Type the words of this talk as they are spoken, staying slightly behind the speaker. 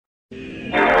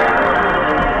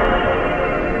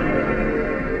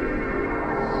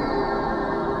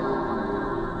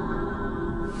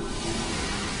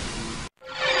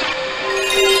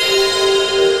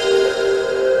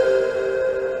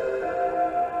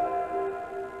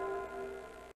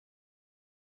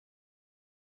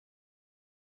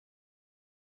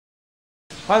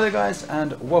Hi there guys,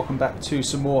 and welcome back to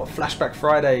some more Flashback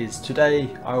Fridays.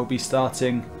 Today I will be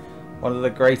starting one of the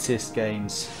greatest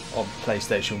games of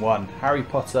PlayStation 1, Harry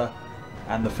Potter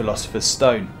and the Philosopher's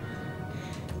Stone.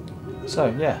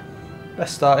 So yeah,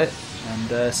 let's start it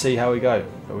and see how we go.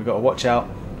 But we've got to watch out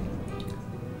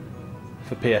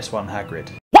for PS1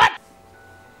 Hagrid. What?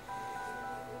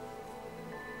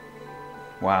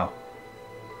 Wow.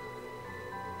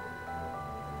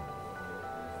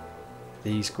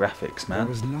 These graphics, man. There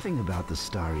was nothing about the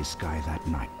starry sky that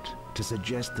night to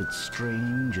suggest that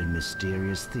strange and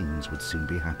mysterious things would soon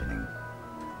be happening.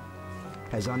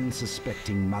 As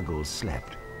unsuspecting muggles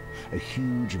slept, a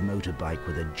huge motorbike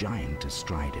with a giant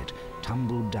astride it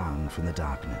tumbled down from the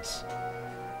darkness.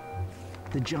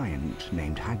 The giant,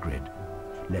 named Hagrid,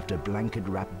 left a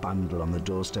blanket-wrapped bundle on the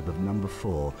doorstep of number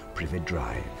 4 Privet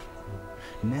Drive.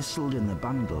 Nestled in the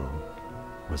bundle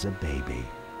was a baby.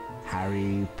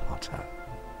 Harry Potter,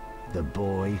 the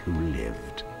boy who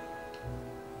lived.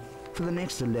 For the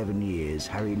next 11 years,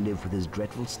 Harry lived with his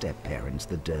dreadful step-parents,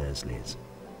 the Dursleys.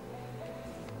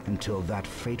 Until that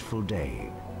fateful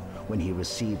day, when he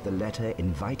received the letter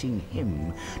inviting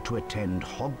him to attend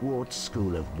Hogwarts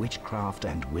School of Witchcraft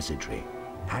and Wizardry.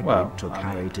 Hagrid took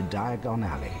Harry to Diagon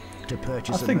Alley to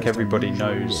purchase a most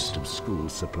unusual list of school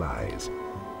supplies.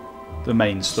 The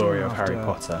main story of Harry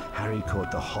Potter. Harry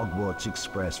caught the Hogwarts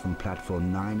Express from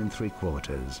platform 9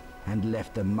 3/4 and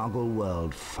left the Muggle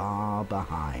world far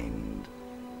behind.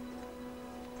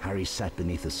 Harry sat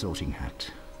beneath a sorting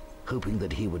hat, hoping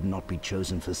that he would not be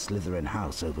chosen for Slytherin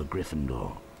House over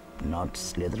Gryffindor. Not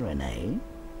Slytherin, eh?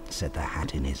 Said the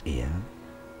hat in his ear.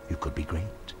 You could be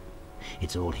great.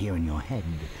 It's all here in your head,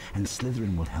 and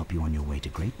Slytherin will help you on your way to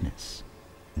greatness.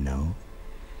 No?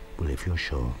 Well, if you're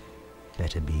sure,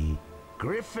 better be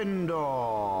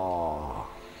Gryffindor.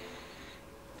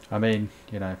 I mean,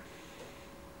 you know,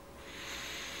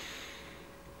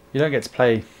 you don't get to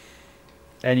play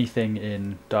anything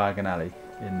in Diagon Alley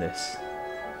in this,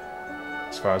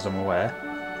 as far as I'm aware.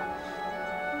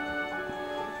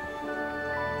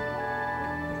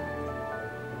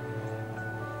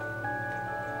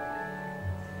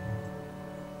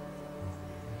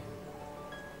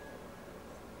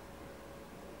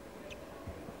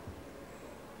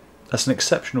 That's an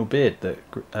exceptional beard that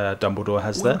Dumbledore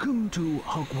has there. Welcome to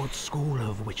Hogwarts School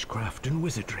of Witchcraft and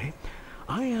Wizardry.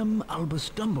 I am Albus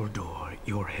Dumbledore,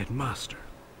 your headmaster.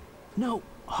 Now,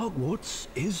 Hogwarts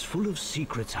is full of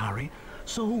secrets, Harry,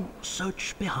 so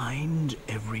search behind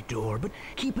every door. But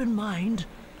keep in mind,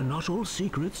 not all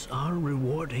secrets are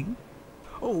rewarding.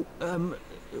 Oh,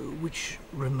 which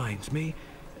reminds me,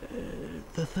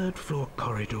 the 3rd floor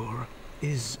corridor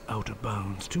is out of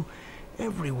bounds to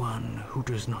everyone who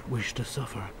does not wish to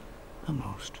suffer a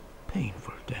most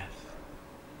painful death.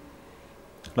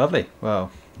 Lovely.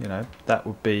 Well, you know, that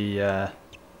would be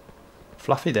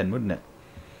fluffy then, wouldn't it?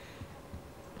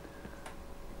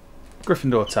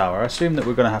 Gryffindor Tower. I assume that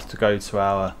we're going to have to go to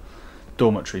our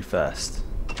dormitory first.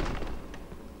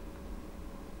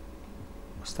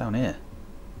 What's down here?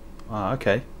 Ah,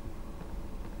 okay.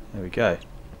 There we go.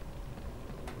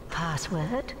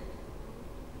 Password?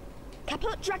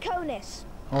 Caput Draconis.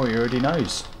 Oh, he already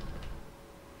knows.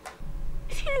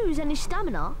 If you lose any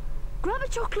stamina, grab a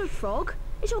chocolate frog.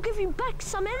 It'll give you back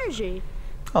some energy.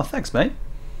 Oh, thanks, mate.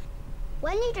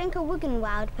 When you drink a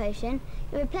Wiggenweld potion,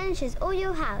 it replenishes all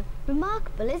you have.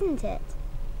 Remarkable, isn't it?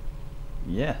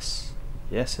 Yes.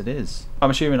 Yes, it is. I'm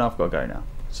assuming I've got to go now.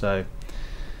 So,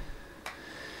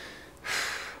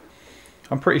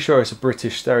 I'm pretty sure it's a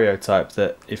British stereotype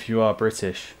that if you are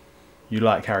British, you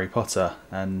like Harry Potter,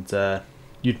 and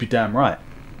you'd be damn right,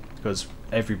 because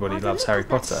everybody loves Harry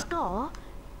Potter. That scar,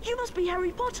 you must be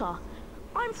Harry Potter.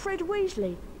 I'm Fred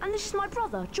Weasley, and this is my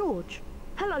brother, George.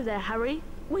 Hello there, Harry.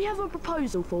 We have a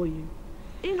proposal for you.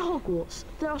 In Hogwarts,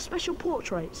 there are special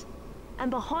portraits,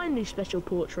 and behind these special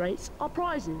portraits are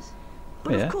prizes.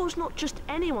 But of course, not just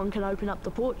anyone can open up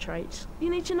the portraits. You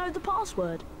need to know the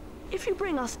password. If you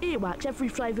bring us earwax every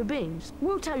flavour beans,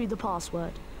 we'll tell you the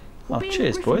password. We'll be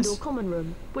cheers, in the boys. Gryffindor common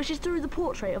room, which is through the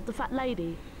portrait of the fat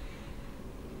lady.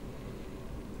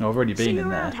 No, I've already been See you in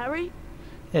around, there. Harry.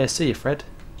 Yeah, see you, Fred.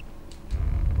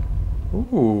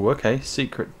 Ooh, okay,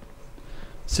 secret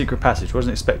passage.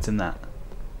 Wasn't expecting that.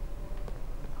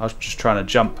 I was just trying to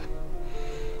jump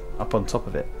up on top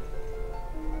of it.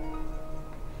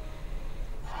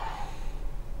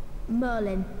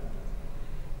 Merlin.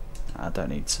 I don't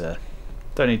need to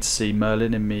see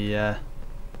Merlin in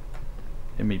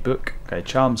me book. Okay,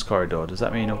 Charms Corridor. Does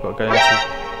that mean I've got to go into?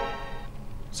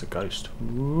 It's a ghost.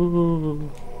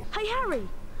 Ooh. Hey, Harry.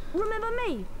 Remember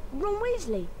me, Ron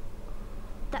Weasley?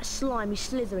 That slimy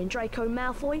Slytherin Draco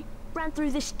Malfoy? ran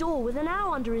through this door with an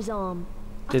owl under his arm.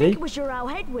 I Did think he? it was your owl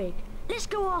Hedwig. Let's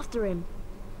go after him.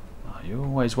 Oh, you're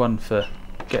always one for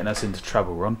getting us into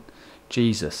trouble, Ron.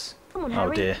 Jesus. Come on, Oh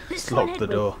Harry. dear, Let's it's find locked the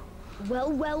Hedwig. door.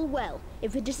 Well, well, well,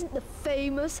 if it isn't the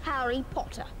famous Harry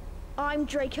Potter. I'm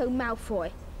Draco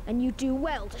Malfoy, and you do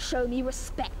well to show me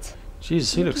respect.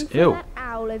 Jesus, he looks Looking for ill. that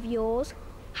owl of yours?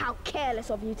 How careless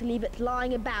of you to leave it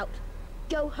lying about.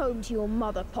 Go home to your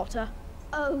mother, Potter.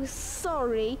 Oh,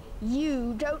 sorry,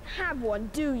 you don't have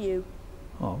one, do you?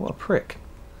 Oh, what a prick.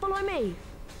 Follow me.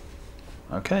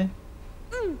 Okay.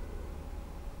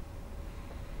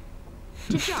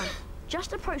 To jump,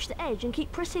 just approach the edge and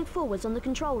keep pressing forwards on the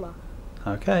controller.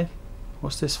 Okay.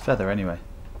 What's this feather anyway?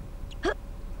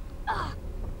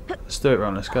 Let's do it,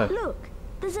 Ron. Let's go. Look,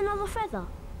 there's another feather.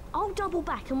 I'll double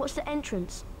back and watch the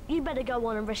entrance. You better go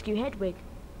on and rescue Hedwig.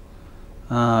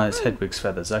 Ah, it's Hedwig's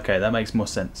feathers. Okay, that makes more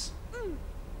sense.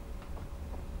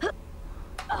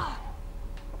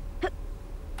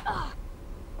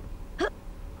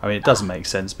 I mean, it doesn't make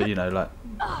sense, but you know, like,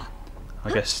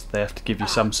 I guess they have to give you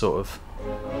some sort of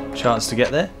chance to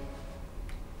get there.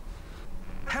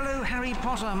 Hello, Harry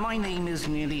Potter. My name is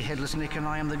Nearly Headless Nick, and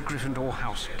I am the Gryffindor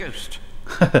House Ghost.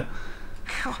 God,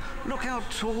 look how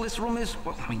tall this room is.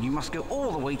 Well, I mean, you must go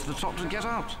all the way to the top to get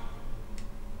out.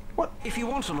 What? If you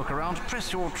want to look around,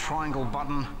 press your triangle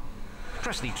button.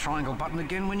 Press the triangle button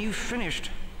again when you've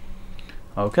finished.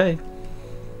 Okay.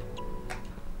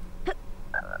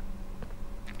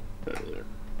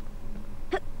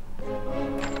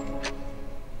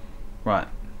 Right.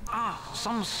 Ah,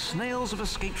 some snails have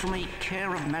escaped from a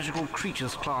Care of Magical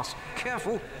Creatures class.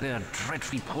 Careful, they're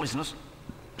dreadfully poisonous.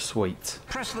 Sweet.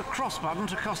 Press the cross button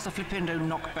to cast the Flipendo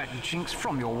knockback jinx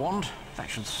from your wand. That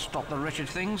should stop the wretched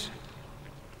things.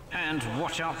 And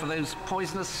watch out for those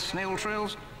poisonous snail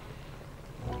trails.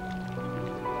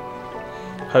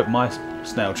 Hope my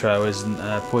snail trail isn't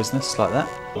poisonous like that.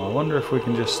 I wonder if we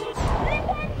can just...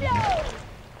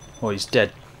 Oh, he's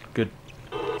dead. Good.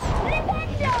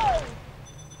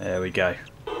 There we go.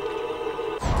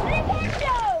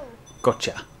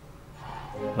 Gotcha.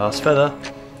 Last feather.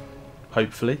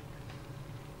 Hopefully.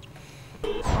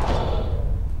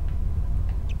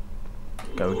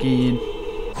 Go again.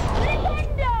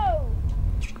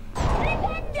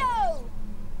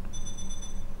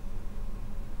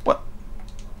 What?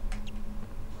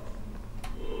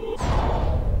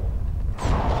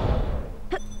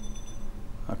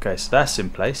 Okay, so that's in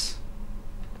place.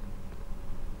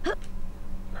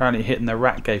 Apparently hitting the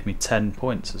rat gave me 10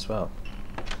 points as well.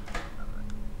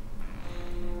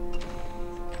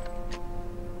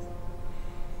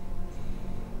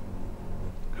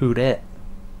 Who dat?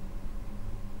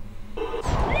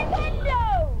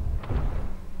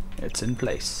 It's in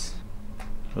place.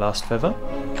 Last feather.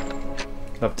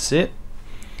 Love to see it.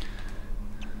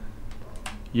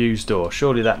 Use door.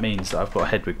 Surely that means that I've got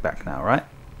Hedwig back now, right?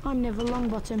 I'm Neville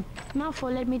Longbottom.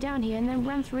 Malfoy led me down here and then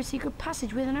ran through a secret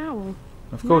passage with an owl.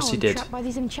 Of course Now he I'm did. trapped by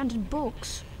these enchanted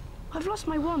books. I've lost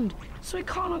my wand, so I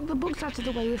can't knock the books out of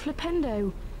the way with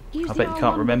Flipendo. Use I the bet you owl can't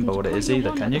wand remember button what to it point is your either,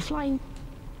 wand can at you? the flying...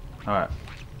 Alright.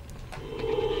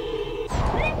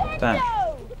 Damn.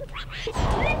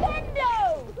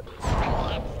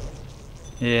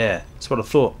 Yeah, that's what I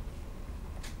thought.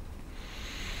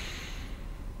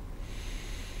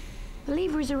 The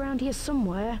lever is around here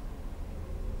somewhere.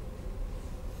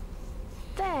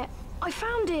 There! I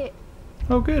found it!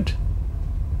 Oh, good.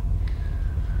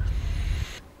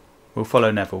 We'll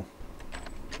follow Neville.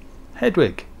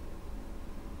 Hedwig.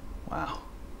 Wow.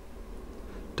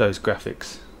 Those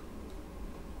graphics.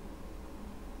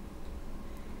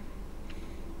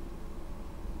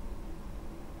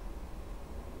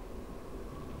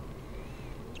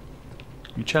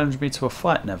 You challenged me to a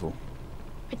fight, Neville.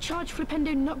 A charged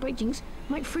Flipendo knockback jinx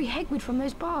might free Hagrid from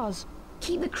those bars.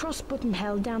 Keep the cross button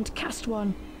held down to cast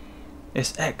one.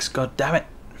 It's X, god damn it.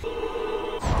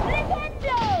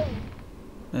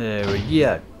 There we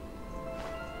go.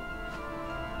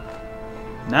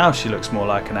 Now she looks more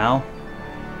like an owl.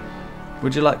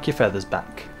 Would you like your feathers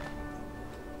back?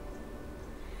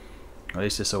 At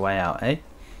least it's a way out, eh?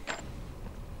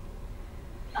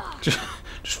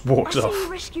 Just walks I see off.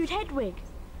 you rescued Hedwig.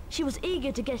 She was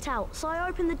eager to get out, so I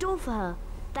opened the door for her.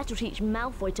 That'll teach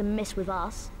Malfoy to mess with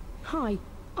us. Hi,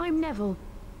 I'm Neville.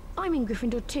 I'm in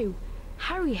Gryffindor too.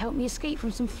 Harry helped me escape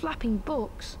from some flapping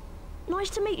books. Nice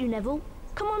to meet you, Neville.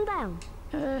 Come on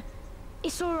down.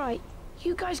 It's alright.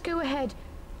 You guys go ahead.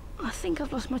 I think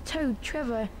I've lost my toad,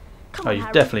 Trevor. Come Oh, on, you've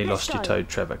Harry, definitely let's lost your go. toad,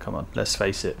 Trevor. Come on, let's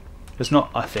face it. It's not,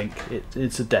 I think,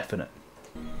 it's a definite.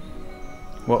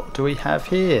 What do we have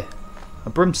here? A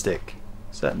broomstick.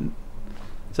 Is that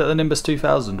the Nimbus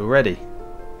 2000 already?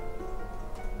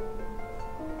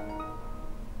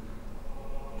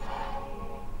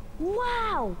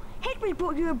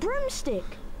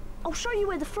 broomstick. I'll show you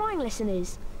where the flying lesson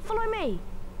is. Follow me.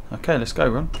 Okay, let's go,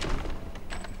 Ron.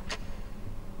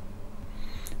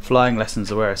 Flying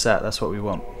lessons are where it's at. That's what we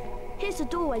want. Here's the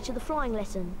doorway to the flying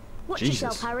lesson. Watch Jesus.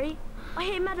 yourself, Harry. I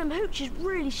hear Madam Hooch is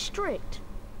really strict.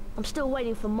 I'm still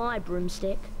waiting for my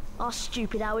broomstick. Our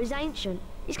stupid owl is ancient.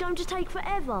 It's going to take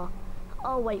forever.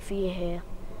 I'll wait for you here.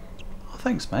 Oh,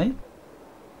 thanks, mate.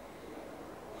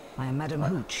 I am Madam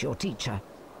Hooch, your teacher.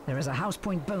 There is a house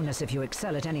point bonus if you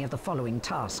excel at any of the following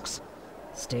tasks.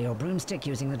 Steer your broomstick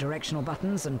using the directional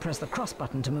buttons and press the cross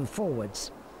button to move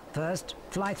forwards. First,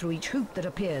 fly through each hoop that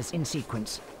appears in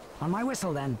sequence. On my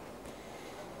whistle, then.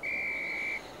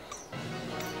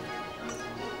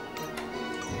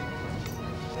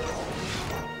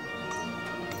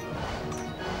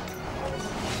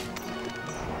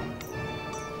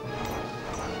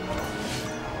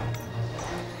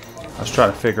 I was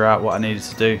trying to figure out what I needed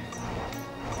to do.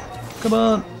 Come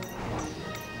on!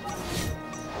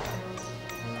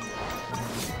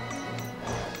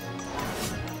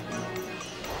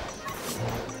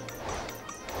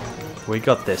 We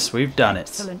got this. We've done it.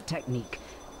 Excellent technique.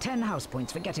 10 house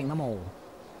points for getting them all.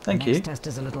 Thank the you. next test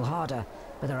is a little harder,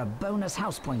 but there are bonus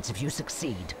house points if you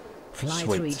succeed. Fly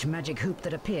Sweet. through each magic hoop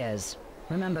that appears.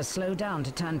 Remember, slow down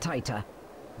to turn tighter.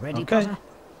 Ready, Okay. Potter?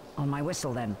 On my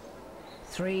whistle, then.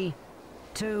 3,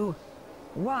 2,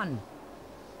 1.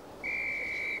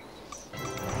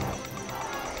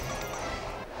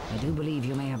 I do believe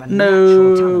you may have a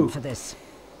natural talent for this.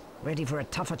 Ready for a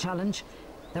tougher challenge?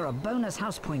 There are bonus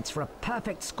house points for a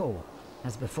perfect score.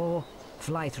 As before,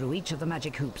 fly through each of the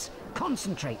magic hoops.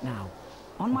 Concentrate now.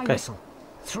 On my Okay. whistle.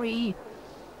 3,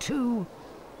 2,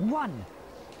 1.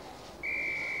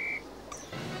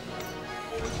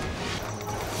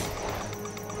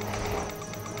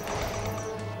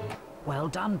 Well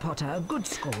done, Potter. A good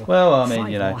score. Well, I mean,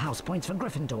 5 you know, more house points for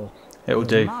Gryffindor. it will You've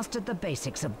do. mastered the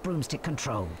basics of broomstick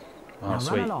control. Oh, now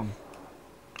sweet. run along.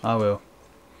 I will.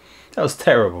 That was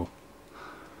terrible.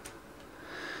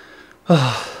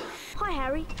 Hi,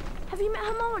 Harry. Have you met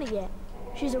Hermione yet?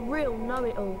 She's a real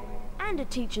know-it-all and a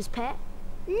teacher's pet.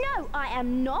 No, I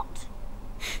am not.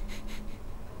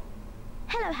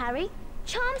 Hello, Harry.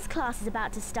 Charms class is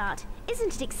about to start.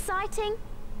 Isn't it exciting?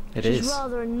 It She's is.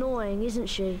 rather annoying, isn't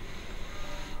she?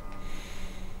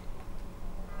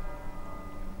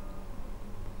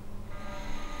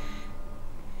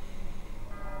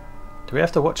 Do we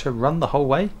have to watch her run the whole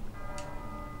way?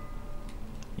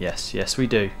 Yes, yes we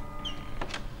do.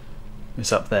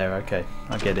 It's up there, okay.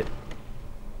 I get it.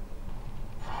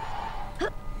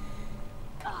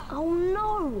 Oh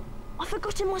no! I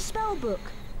forgot in my spell book.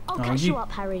 I'll Oh, catch you- you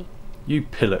up, Harry. You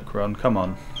pillock, Ron, come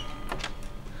on.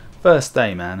 First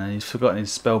day, man, and he's forgotten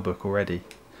his spell book already.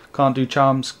 Can't do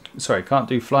charms, sorry, can't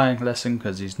do flying lesson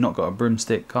because he's not got a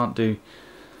broomstick. Can't do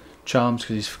charms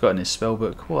because he's forgotten his spell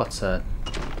book. What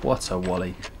a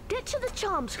wally. Get to the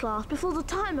charms class before the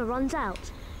timer runs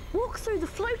out. Walk through the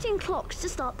floating clocks to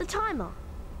start the timer.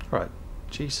 Right,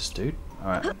 Jesus, dude.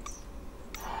 Alright.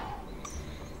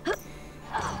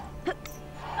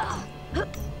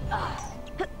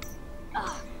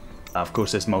 Of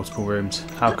course, there's multiple rooms.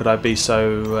 How could I be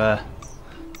so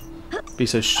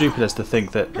stupid as to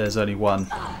think that there's only one?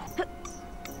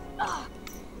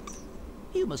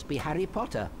 You must be Harry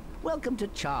Potter. Welcome to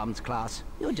Charms class.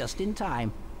 You're just in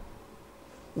time.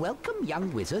 Welcome,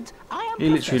 young wizards. I am He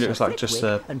literally Professor looks like just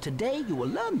Flitwick, and today you will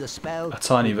learn the spell a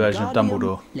tiny version of Wingardium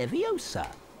Dumbledore. Leviosa.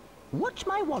 Watch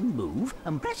my wand move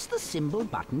and press the symbol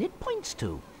button it points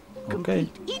to. Okay.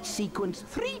 Complete each sequence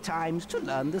 3 times to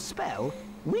learn the spell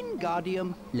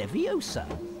Wingardium Leviosa.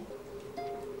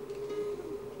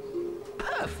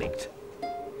 Perfect.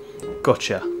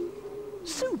 Gotcha.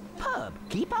 Superb.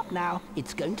 Keep up now.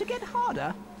 It's going to get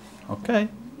harder. Okay.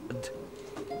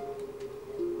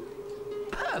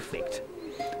 Perfect.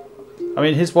 I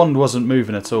mean, his wand wasn't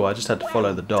moving at all. I just had to follow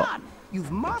Well the dot. done.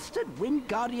 You've mastered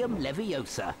Wingardium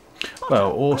Leviosa.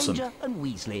 Well, Potter, awesome. Granger and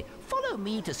Weasley, follow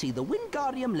me to see the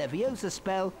Wingardium Leviosa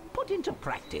spell put into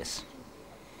practice.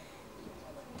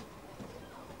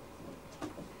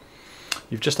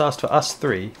 You've just asked for us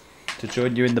 3 to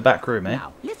join you in the back room, eh?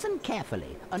 Now, listen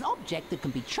carefully. An object that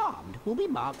can be charmed will be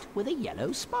marked with a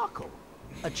yellow sparkle.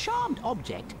 A charmed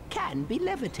object can be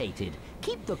levitated.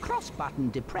 Keep the cross button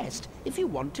depressed if you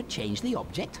want to change the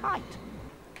object height.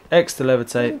 X to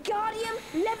levitate. Wingardium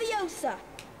Leviosa.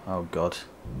 Oh, God.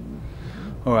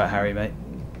 Alright, Harry, mate.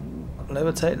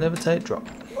 Levitate, levitate, drop.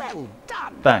 Well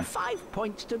done. Bang. 5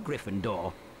 points to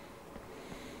Gryffindor.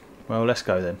 Well, let's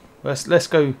go then. Let's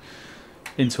go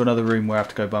into another room where I have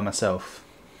to go by myself.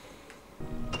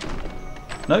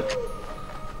 Nope.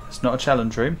 It's not a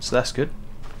challenge room, so that's good.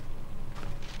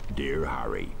 Dear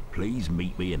Harry, please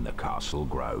meet me in the castle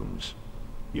grounds.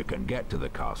 You can get to the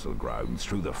castle grounds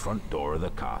through the front door of the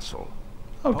castle.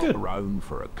 Oh, Pop good. around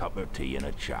for a cup of tea and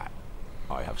a chat.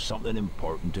 I have something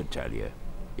important to tell you.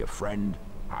 Your friend,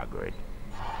 Hagrid.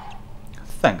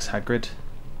 Thanks, Hagrid,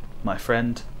 my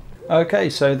friend. Okay,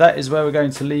 so that is where we're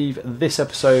going to leave this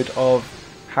episode of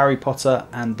Harry Potter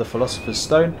and the Philosopher's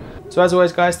Stone. So as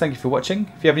always, guys, thank you for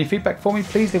watching. If you have any feedback for me,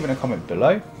 please leave it in a comment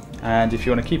below. And if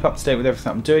you want to keep up to date with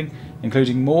everything I'm doing,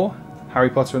 including more Harry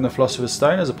Potter and the Philosopher's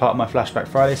Stone as a part of my Flashback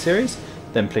Friday series,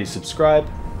 then please subscribe,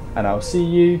 and I'll see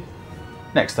you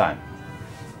next time.